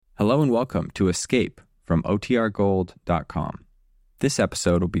Hello and welcome to Escape from OTRGold.com. This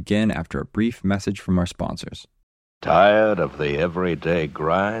episode will begin after a brief message from our sponsors. Tired of the everyday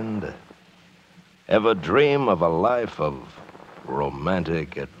grind? Ever dream of a life of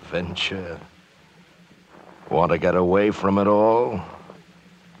romantic adventure? Want to get away from it all?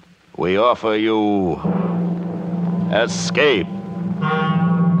 We offer you Escape.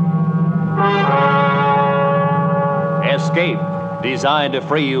 Escape, designed to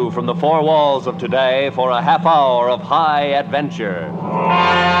free you from the four walls of today for a half hour of high adventure.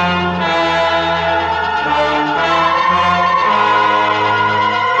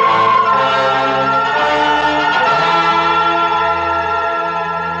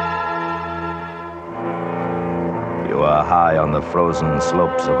 You are high on the frozen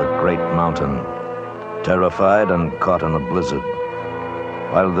slopes of a great mountain, terrified and caught in a blizzard,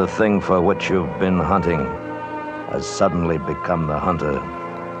 while the thing for which you've been hunting has suddenly become the hunter.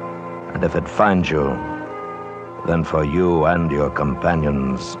 And if it finds you, then for you and your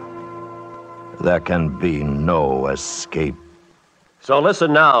companions, there can be no escape. So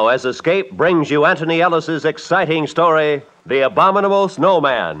listen now as Escape brings you Anthony Ellis's exciting story, The Abominable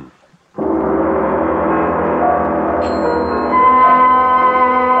Snowman.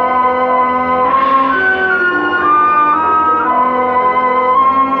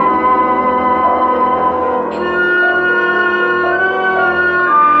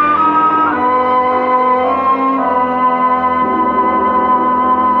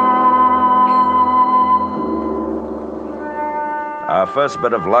 Our first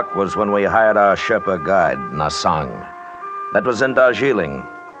bit of luck was when we hired our Sherpa guide, Nasang. That was in Darjeeling.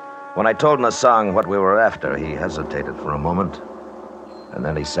 When I told Nasang what we were after, he hesitated for a moment. And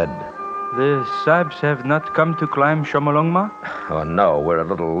then he said, The Sahibs have not come to climb Shomolungma? "Oh, no, we're a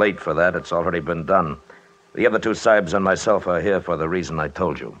little late for that. It's already been done. The other two Sahibs and myself are here for the reason I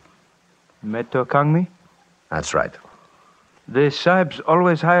told you." Meto Kangmi? That's right. The Sahibs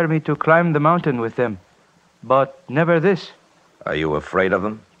always hire me to climb the mountain with them, but never this. Are you afraid of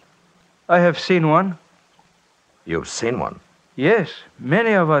them? I have seen one. You've seen one? Yes,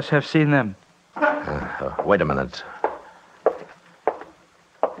 many of us have seen them. Wait a minute.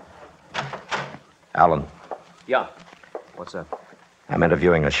 Alan. Yeah. What's up? I'm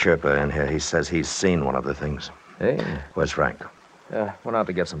interviewing a Sherpa in here. He says he's seen one of the things. Hey, Where's Frank? went out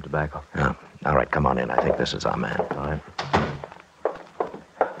to get some tobacco. Oh, all right, come on in. I think this is our man. All right.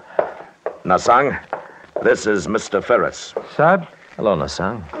 Nasang, this is Mr. Ferris. Sahib? Hello,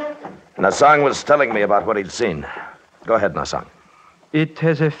 Nasang. Nasang was telling me about what he'd seen. Go ahead, Nasang. It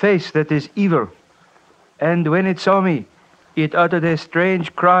has a face that is evil. And when it saw me, it uttered a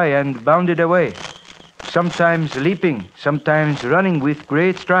strange cry and bounded away. Sometimes leaping, sometimes running with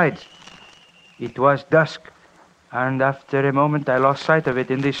great strides. It was dusk, and after a moment I lost sight of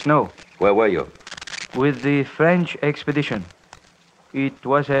it in the snow. Where were you? With the French expedition. It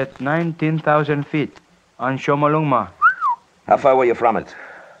was at 19,000 feet on Shomolungma. How far were you from it?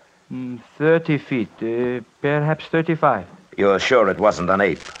 30 feet, perhaps 35. You're sure it wasn't an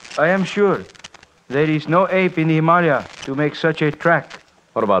ape? I am sure. There is no ape in the Himalaya to make such a track.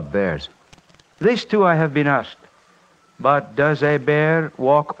 What about bears? This too I have been asked. But does a bear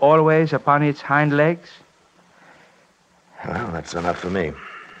walk always upon its hind legs? Well, that's enough for me.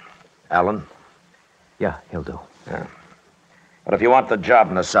 Alan? Yeah, he'll do. Yeah. But if you want the job,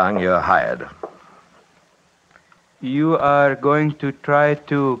 Nasang, you're hired. You are going to try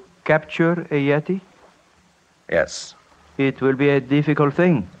to capture a Yeti? Yes. It will be a difficult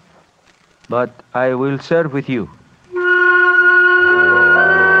thing. But I will serve with you.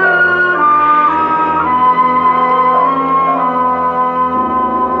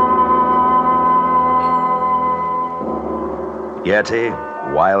 Yeti,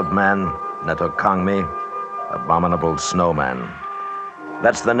 Wild Man, Netokangmi, Abominable Snowman.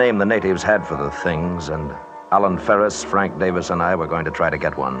 That's the name the natives had for the things, and Alan Ferris, Frank Davis, and I were going to try to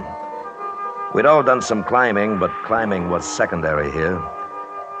get one. We'd all done some climbing, but climbing was secondary here.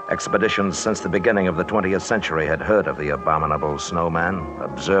 Expeditions since the beginning of the 20th century had heard of the Abominable Snowman,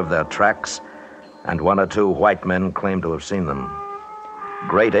 observed their tracks, and one or two white men claimed to have seen them.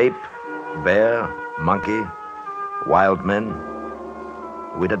 Great ape, bear, monkey, wild men.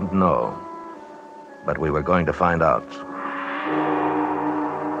 We didn't know, but we were going to find out.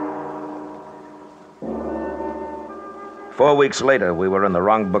 Four weeks later, we were in the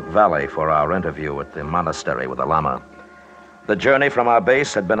Rongbuk Valley for our interview at the monastery with the Lama. The journey from our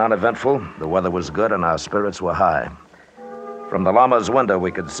base had been uneventful, the weather was good, and our spirits were high. From the Lama's window,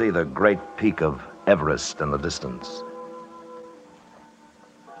 we could see the great peak of Everest in the distance.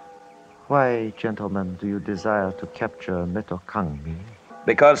 Why, gentlemen, do you desire to capture Meto Kangmi?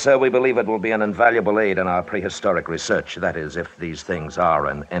 Because, sir, we believe it will be an invaluable aid in our prehistoric research. That is, if these things are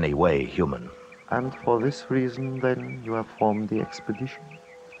in any way human. And for this reason, then, you have formed the expedition?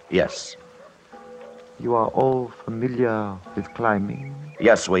 Yes. You are all familiar with climbing?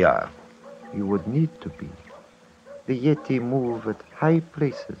 Yes, we are. You would need to be. The Yeti move at high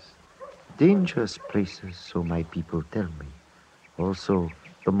places, dangerous places, so my people tell me. Also,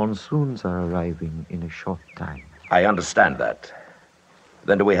 the monsoons are arriving in a short time. I understand that.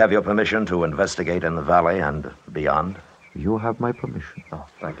 Then do we have your permission to investigate in the valley and beyond? You have my permission. Oh,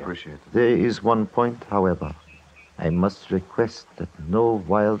 thank you. Appreciate it. There is one point, however. I must request that no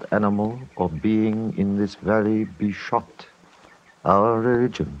wild animal or being in this valley be shot. Our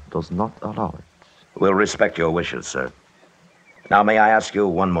religion does not allow it. We'll respect your wishes, sir. Now, may I ask you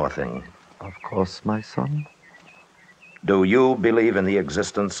one more thing? Of course, my son. Do you believe in the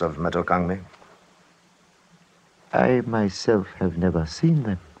existence of Metokangmi? I myself have never seen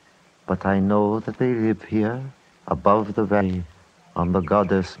them, but I know that they live here, above the valley, on the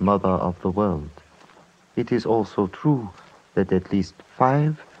goddess mother of the world. It is also true that at least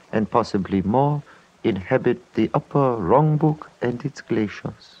 5, and possibly more, inhabit the upper Rongbuk and its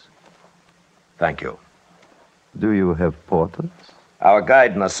glaciers. Thank you. Do you have porters? Our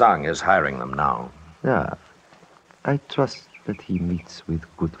guide Nasang is hiring them now. Yeah. I trust that he meets with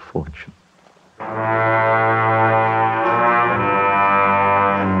good fortune.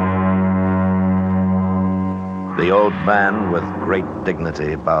 The old man, with great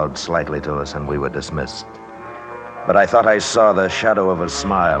dignity, bowed slightly to us, and we were dismissed. But I thought I saw the shadow of a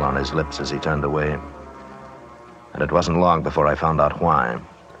smile on his lips as he turned away. And it wasn't long before I found out why.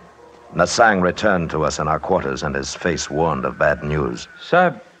 Nasang returned to us in our quarters, and his face warned of bad news.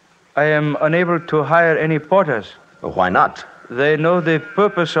 Sahib, I am unable to hire any porters. Why not? They know the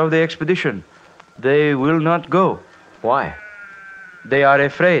purpose of the expedition. They will not go. Why? They are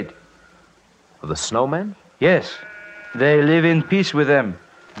afraid. Of the snowmen? Yes, they live in peace with them.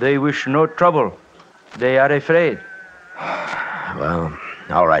 They wish no trouble. They are afraid. Well,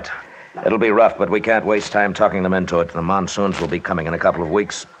 all right. It'll be rough, but we can't waste time talking them into it. The monsoons will be coming in a couple of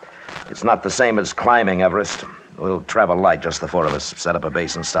weeks. It's not the same as climbing Everest. We'll travel light, just the 4 of us, set up a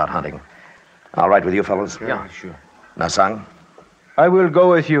base and start hunting. All right with you fellas? Yeah, sure. Nasang? I will go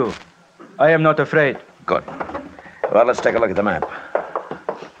with you. I am not afraid. Good. Well, let's take a look at the map.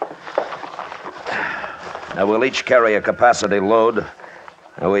 Now, we'll each carry a capacity load.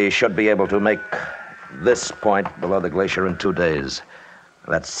 We should be able to make this point below the glacier in 2 days.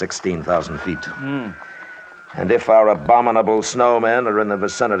 That's 16,000 feet. And if our abominable snowmen are in the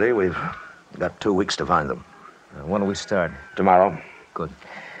vicinity, we've got 2 weeks to find them. When do we start? Tomorrow. Good.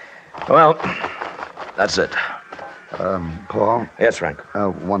 Well, that's it. Paul? Yes, Frank.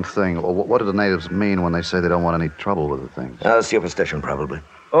 One thing. What do the natives mean when they say they don't want any trouble with the things? Superstition, probably.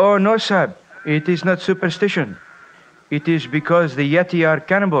 Oh, no, Sahib. It is not superstition. It is because the Yeti are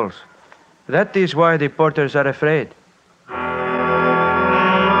cannibals. That is why the porters are afraid.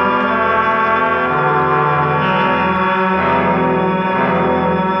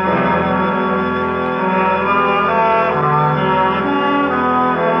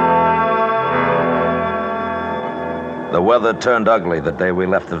 The weather turned ugly the day we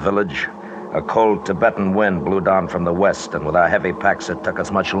left the village. A cold Tibetan wind blew down from the west, and with our heavy packs, it took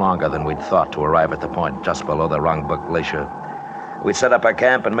us much longer than we'd thought to arrive at the point just below the Rongbuk Glacier. We set up our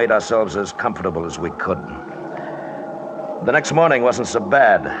camp and made ourselves as comfortable as we could. The next morning wasn't so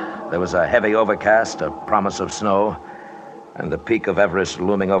bad. There was a heavy overcast, a promise of snow, and the peak of Everest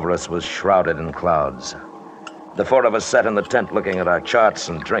looming over us was shrouded in clouds. The 4 of us sat in the tent looking at our charts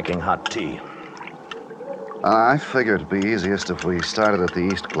and drinking hot tea. I figured it'd be easiest if we started at the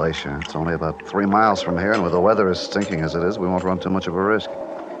East Glacier. It's only about 3 miles from here, and with the weather as stinking as it is, we won't run too much of a risk.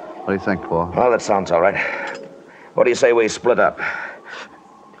 What do you think, Paul? Well, that sounds all right. What do you say we split up?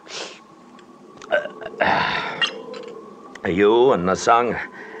 You and Nasang,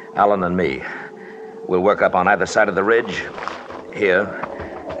 Alan and me. We'll work up on either side of the ridge, here.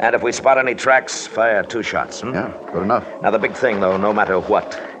 And if we spot any tracks, fire 2 shots. Yeah, good enough. Now, the big thing, though, no matter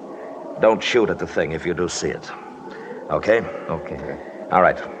what, don't shoot at the thing if you do see it. Okay? Okay. All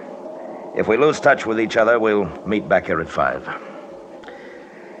right. If we lose touch with each other, we'll meet back here at 5.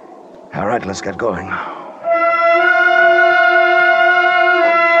 All right, let's get going.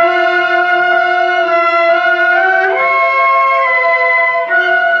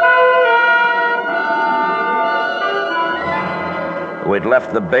 We'd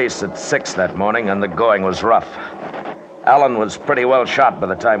left the base at 6 that morning, and the going was rough. Alan was pretty well shot by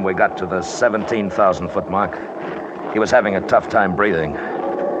the time we got to the 17,000-foot mark. He was having a tough time breathing,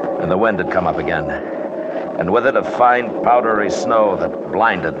 and the wind had come up again. and with it a fine, powdery snow that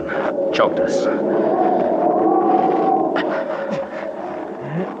blinded and choked us.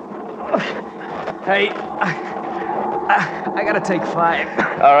 Hey, I gotta take 5.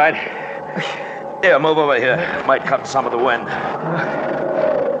 All right. Here, move over here. Might cut some of the wind.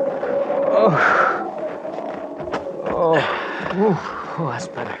 Oh, that's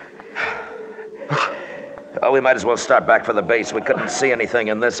better. Oh, we might as well start back for the base. We couldn't see anything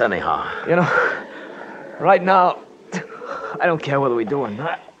in this anyhow. You know, right now, I don't care whether we do or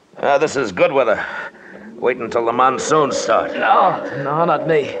not. This is good weather. Wait until the monsoons start. No, not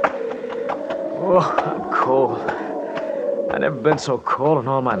me. Oh, I'm cold. I've never been so cold in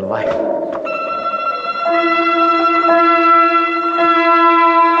all my life.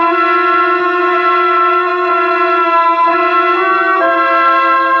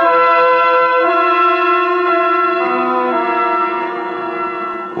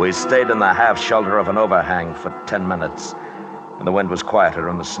 We stayed in the half shelter of an overhang for 10 minutes, and the wind was quieter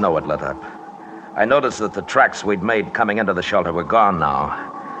and the snow had let up. I noticed that the tracks we'd made coming into the shelter were gone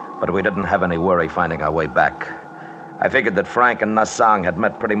now, but we didn't have any worry finding our way back. I figured that Frank and Nassang had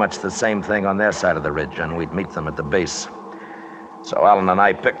met pretty much the same thing on their side of the ridge, and we'd meet them at the base. So Alan and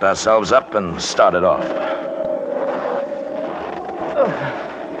I picked ourselves up and started off.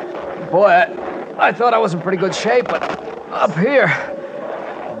 Boy, I thought I was in pretty good shape, but up here,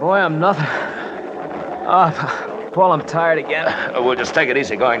 boy, I'm nothing. Paul, I'm tired again. We'll just take it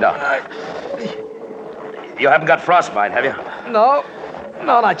easy going down. You haven't got frostbite, have you? No,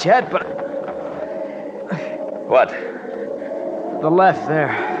 not yet, but... What? The left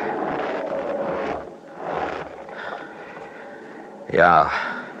there. Yeah.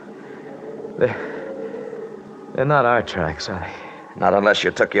 They're not our tracks, are they? Not unless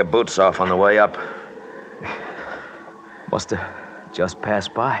you took your boots off on the way up. Must have just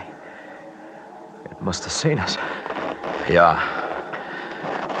passed by. It must have seen us. Yeah.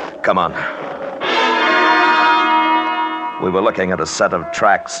 Come on. We were looking at a set of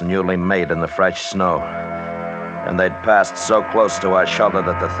tracks newly made in the fresh snow. And they'd passed so close to our shelter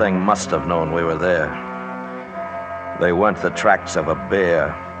that the thing must have known we were there. They weren't the tracks of a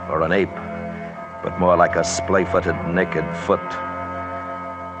bear or an ape, but more like a splay-footed naked foot.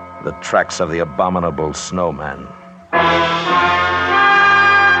 The tracks of the abominable snowman.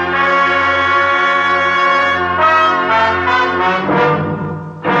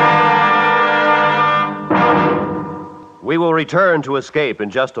 We will return to Escape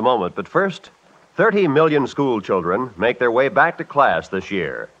in just a moment, but first, 30 million school children make their way back to class this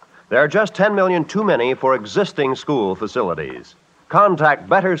year. There are just 10 million too many for existing school facilities. Contact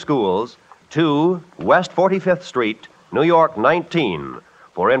Better Schools, 2 West 45th Street, New York 19,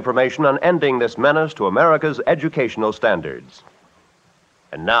 for information on ending this menace to America's educational standards.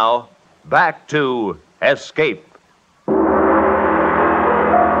 And now, back to Escape.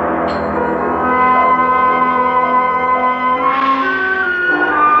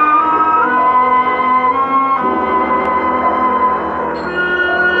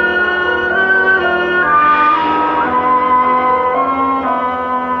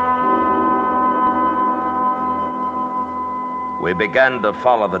 We began to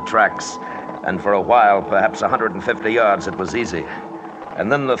follow the tracks, and for a while, perhaps 150 yards, it was easy. And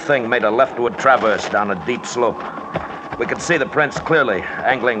then the thing made a leftward traverse down a deep slope. We could see the prints clearly,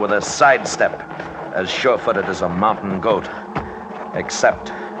 angling with a sidestep, as sure-footed as a mountain goat,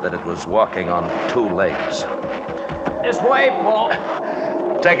 except that it was walking on 2 legs. This way, Paul.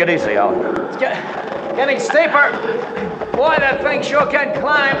 Take it easy, Alan. It's getting steeper. Boy, that thing sure can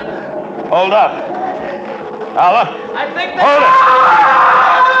climb. Hold up. Alan. I think Hold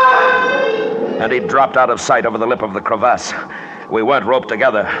it! And he dropped out of sight over the lip of the crevasse. We weren't roped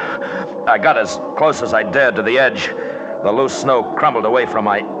together. I got as close as I dared to the edge. The loose snow crumbled away from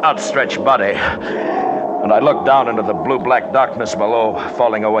my outstretched body. And I looked down into the blue-black darkness below,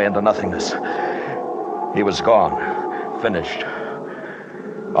 falling away into nothingness. He was gone. Finished.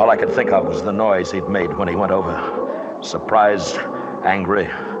 All I could think of was the noise he'd made when he went over. Surprised, angry,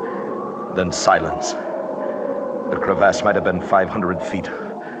 then silence. The crevasse might have been 500 feet,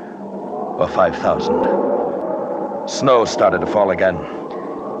 or 5,000. Snow started to fall again.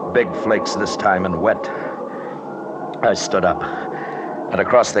 Big flakes this time and wet. I stood up, and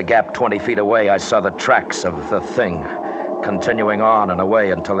across the gap 20 feet away, I saw the tracks of the thing, continuing on and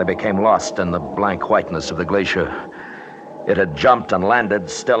away until they became lost in the blank whiteness of the glacier. It had jumped and landed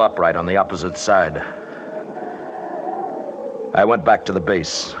still upright on the opposite side. I went back to the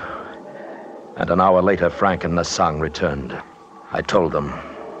base. And an hour later, Frank and Nassang returned. I told them,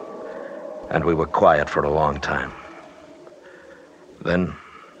 and we were quiet for a long time. Then,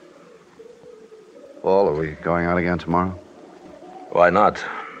 Paul, are we going out again tomorrow? Why not?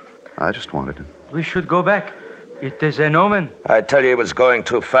 I just wanted to. We should go back. It is an omen. I tell you, he was going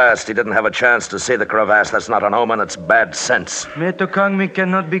too fast. He didn't have a chance to see the crevasse. That's not an omen, it's bad sense. Metokangmi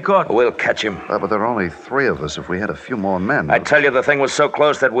cannot be caught. We'll catch him. But there are only 3 of us. If we had a few more men... I tell you, the thing was so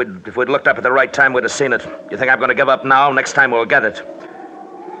close that if we'd looked up at the right time, we'd have seen it. You think I'm going to give up now? Next time we'll get it.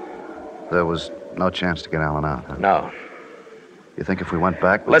 There was no chance to get Alan out, huh? No. You think if we went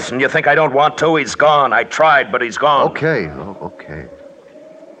back... Listen, you think I don't want to? He's gone. I tried, but he's gone. Okay. Okay.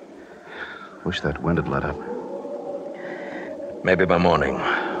 Wish that wind had let up. Maybe by morning.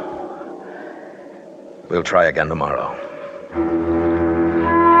 We'll try again tomorrow.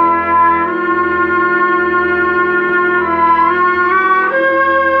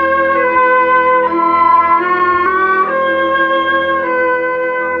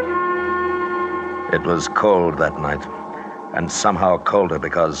 It was cold that night, and somehow colder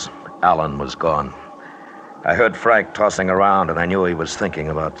because Alan was gone. I heard Frank tossing around, and I knew he was thinking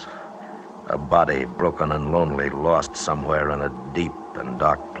about a body, broken and lonely, lost somewhere in a deep and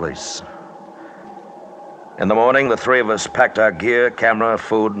dark place. In the morning, the 3 of us packed our gear, camera,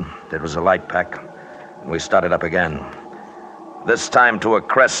 food. It was a light pack, and we started up again. This time to a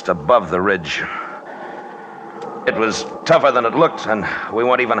crest above the ridge. It was tougher than it looked, and we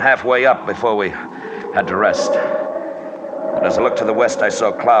weren't even halfway up before we had to rest. And as I looked to the west, I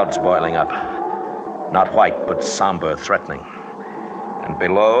saw clouds boiling up. Not white, but somber, threatening. And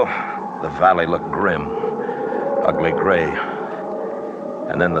below, the valley looked grim, ugly gray.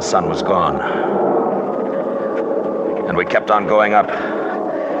 And then the sun was gone. And we kept on going up.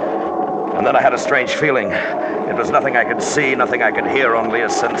 And then I had a strange feeling. It was nothing I could see, nothing I could hear, only a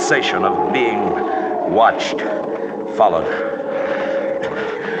sensation of being watched, followed.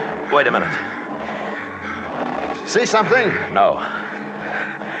 Wait a minute. See something? No.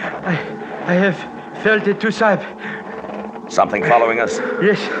 I have felt it too, Sahib. Something following us?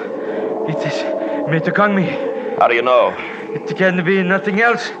 Yes. It is Metokangmi. How do you know? It can be nothing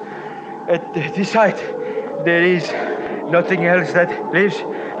else. At this height, there is nothing else that lives.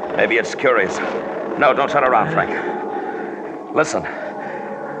 Maybe it's curious. No, don't turn around, Frank. Listen.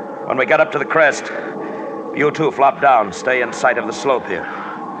 When we get up to the crest, you 2 flop down. Stay in sight of the slope here.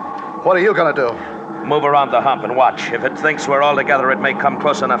 What are you going to do? Move around the hump and watch. If it thinks we're all together, it may come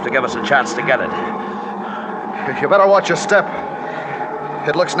close enough to give us a chance to get it. You better watch your step.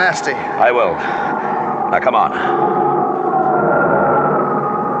 It looks nasty. I will. Now, come on.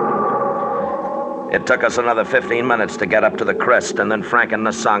 It took us another 15 minutes to get up to the crest, and then Frank and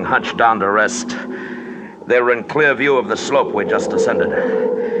Nasang hunched down to rest. They were in clear view of the slope we just ascended.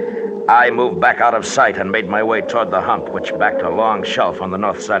 I moved back out of sight and made my way toward the hump, which backed a long shelf on the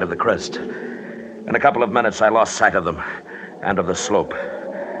north side of the crest. In a couple of minutes, I lost sight of them and of the slope.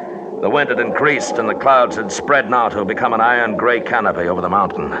 The wind had increased, and the clouds had spread now to become an iron gray canopy over the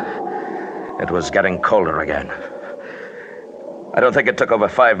mountain. It was getting colder again. I don't think it took over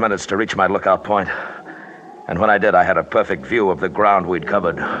 5 minutes to reach my lookout point. And when I did, I had a perfect view of the ground we'd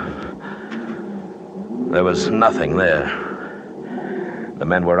covered. There was nothing there. The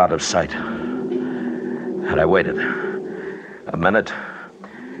men were out of sight. And I waited. A minute,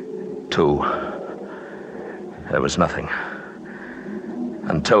 2. There was nothing.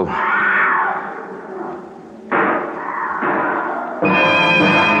 Until...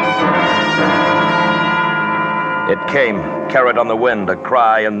 It came, carried on the wind, a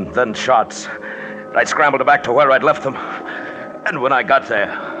cry and then shots. I scrambled back to where I'd left them. And when I got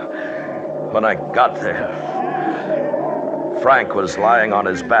there, Frank was lying on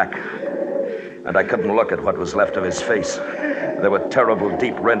his back. And I couldn't look at what was left of his face. There were terrible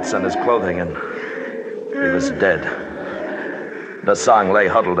deep rents in his clothing, and he was dead. Nasang lay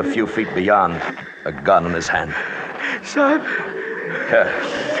huddled a few feet beyond, a gun in his hand. Sahib.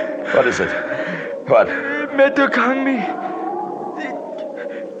 What is it? What? Metokangmi.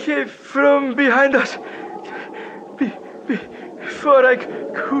 It came from behind us. Before I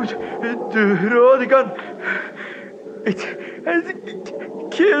could draw the gun, it has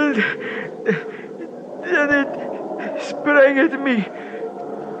killed. Then it sprang at me.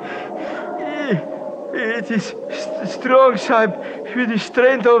 It is strong, Sahib, with the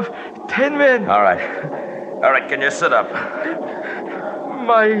strength of 10 men. All right, can you sit up?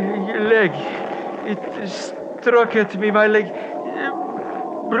 My leg, it struck at me, my leg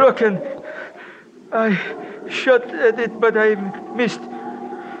broken. I shot at it, but I missed.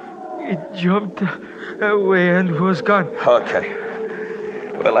 It jumped away and was gone. Okay.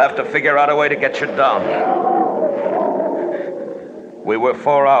 We'll have to figure out a way to get you down. We were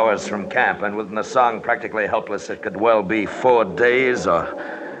 4 hours from camp, and with Nasang practically helpless, it could well be 4 days or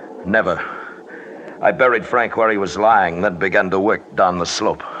never. I buried Frank where he was lying, then began to work down the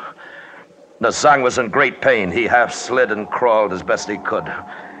slope. Nasang was in great pain. He half slid and crawled as best he could.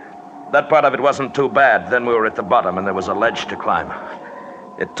 That part of it wasn't too bad. Then we were at the bottom, and there was a ledge to climb.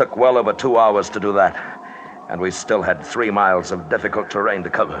 It took well over 2 hours to do that, and we still had 3 miles of difficult terrain to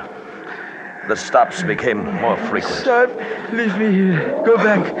cover. The stops became more frequent. Son, leave me here. Go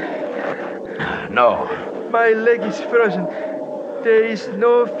back. No. My leg is frozen. There is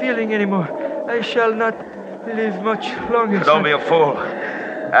no feeling anymore. I shall not live much longer. Don't be a fool.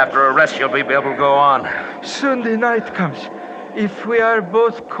 After a rest, you'll be able to go on. Soon the night comes. If we are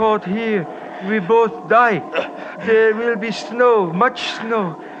both caught here, we both die. There will be snow, much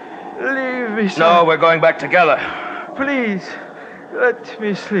snow. Leave me, son. No, we're going back together. Please, let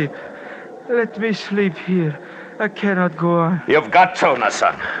me sleep. Let me sleep here. I cannot go on. You've got to,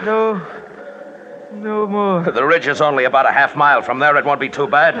 Nasang. No more. The ridge is only about a half mile from there. It won't be too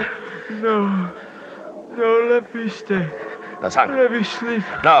bad. No, let me stay. Nasang. Let me sleep.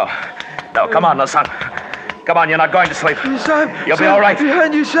 No, come on, Nasang. Come on, you're not going to sleep. Sahib, You'll be all right.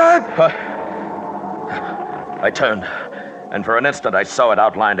 Behind you, Sahib. I turned, and for an instant I saw it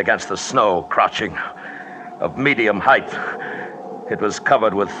outlined against the snow, crouching, of medium height. It was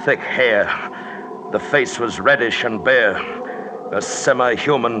covered with thick hair. The face was reddish and bare, a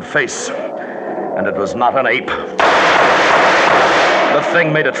semi-human face, and it was not an ape. The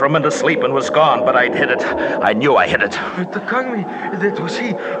thing made a tremendous leap and was gone, but I'd hit it. I knew I hit it. But the Kangmi, that was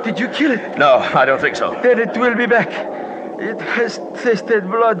he. Did you kill it? No, I don't think so. Then it will be back. It has tasted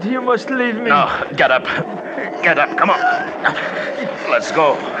blood. You must leave me. No, get up. Get up, come on. Let's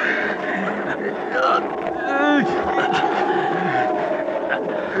go.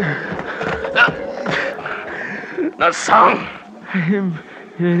 Nasang! I am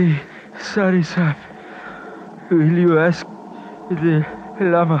very sorry, Sahib. Will you ask the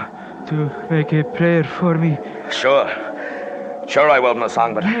Lama to make a prayer for me? Sure I will,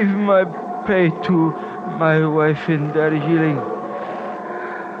 Nasang, but... Give my pay to my wife in Darjeeling.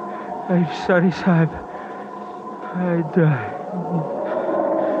 I'm sorry, Sahib. I die.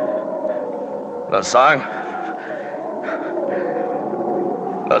 Nasang?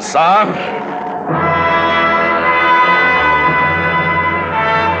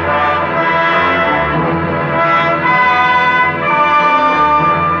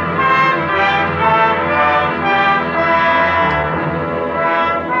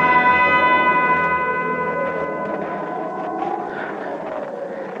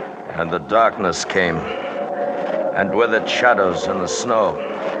 And the darkness came, and with it shadows in the snow.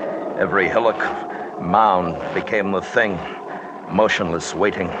 Every hillock, mound became the thing, motionless,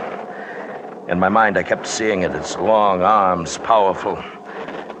 waiting. In my mind, I kept seeing it, its long arms, powerful,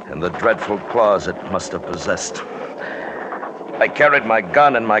 and the dreadful claws it must have possessed. I carried my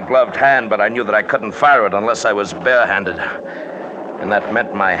gun in my gloved hand, but I knew that I couldn't fire it unless I was barehanded. And that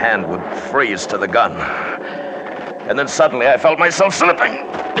meant my hand would freeze to the gun. And then suddenly I felt myself slipping.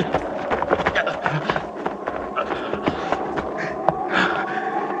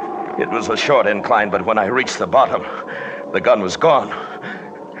 It was a short incline, but when I reached the bottom, the gun was gone.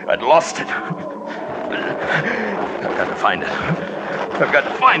 I'd lost it. I've got to find it.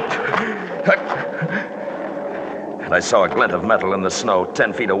 And I saw a glint of metal in the snow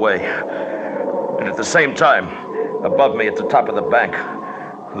 10 feet away. And at the same time, above me at the top of the bank,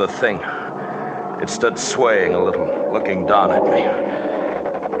 the thing. It stood swaying a little, looking down at me.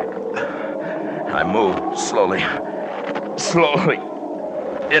 I moved slowly,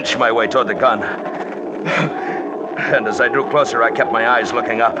 inched my way toward the gun. And as I drew closer, I kept my eyes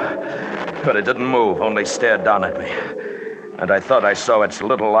looking up. But it didn't move, only stared down at me. And I thought I saw its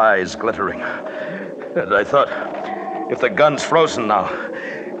little eyes glittering. And I thought, if the gun's frozen now,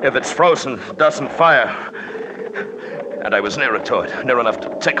 if it's frozen, it doesn't fire. And I was nearer to it, near enough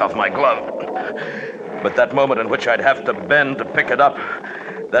to take off my glove. But that moment in which I'd have to bend to pick it up,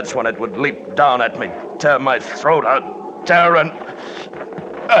 that's when it would leap down at me, tear my throat out, and...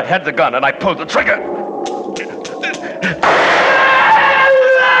 I had the gun and I pulled the trigger.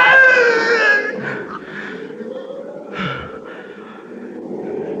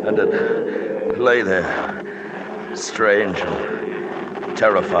 And it lay there, strange and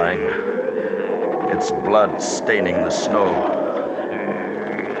terrifying, its blood staining the snow.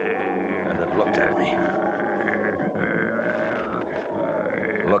 And it looked at me.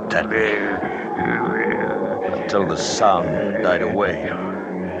 Until the sound died away.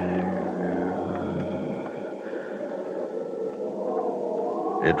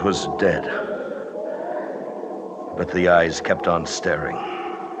 It was dead, but the eyes kept on staring.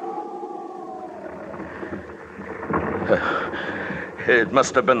 It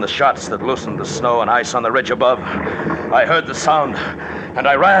must have been the shots that loosened the snow and ice on the ridge above. I heard the sound, and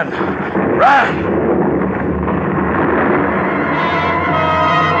I ran.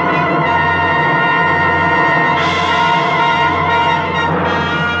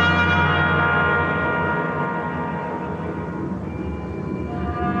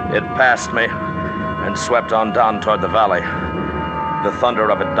 It passed me and swept on down toward the valley, the thunder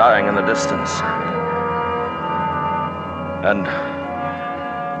of it dying in the distance. And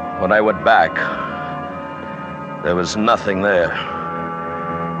when I went back, there was nothing there.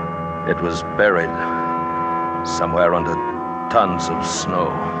 It was buried somewhere under tons of snow.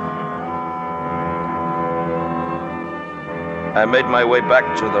 I made my way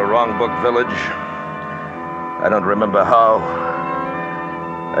back to the Wrongbook village. I don't remember how.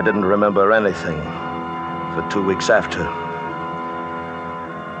 I didn't remember anything for 2 weeks after.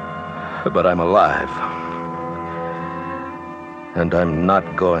 But I'm alive. And I'm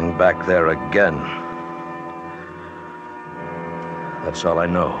not going back there again. That's all I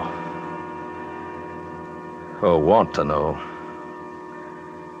know. Or want to know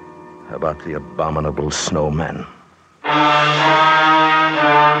about the abominable snowmen.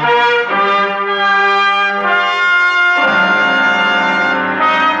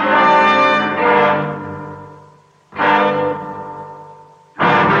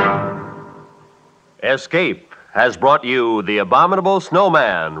 Escape has brought you The Abominable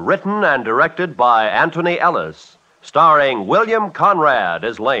Snowman, written and directed by Anthony Ellis, starring William Conrad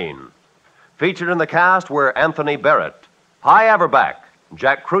as Lane. Featured in the cast were Anthony Barrett, Hy Averback,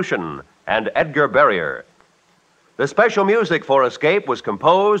 Jack Crucian, and Edgar Barrier. The special music for Escape was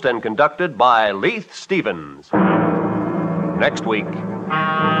composed and conducted by Leith Stevens. Next week.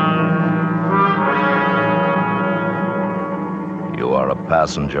 You are a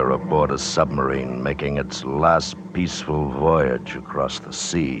passenger aboard a submarine making its last peaceful voyage across the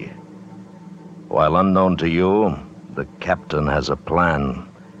sea. While unknown to you, the captain has a plan,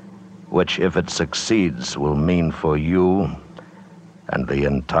 which, if it succeeds, will mean for you and the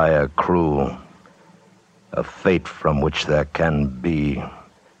entire crew a fate from which there can be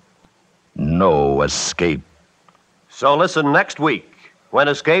no escape. So listen next week, when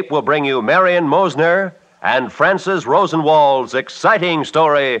Escape will bring you Marion Mosner and Francis Rosenwald's exciting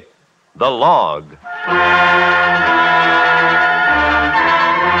story, The Log.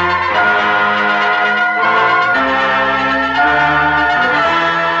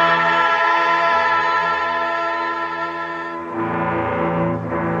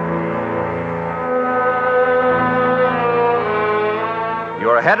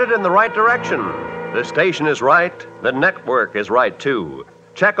 You're headed in the right direction. The station is right. The network is right, too.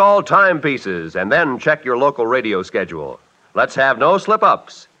 Check all timepieces and then check your local radio schedule. Let's have no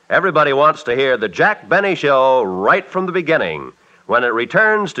slip-ups. Everybody wants to hear the Jack Benny Show right from the beginning, when it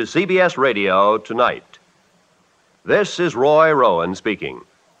returns to CBS Radio tonight. This is Roy Rowan speaking.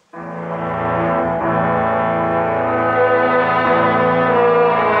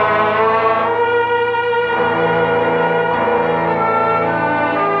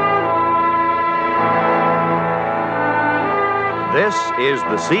 This is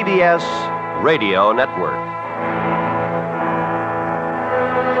the CBS Radio Network.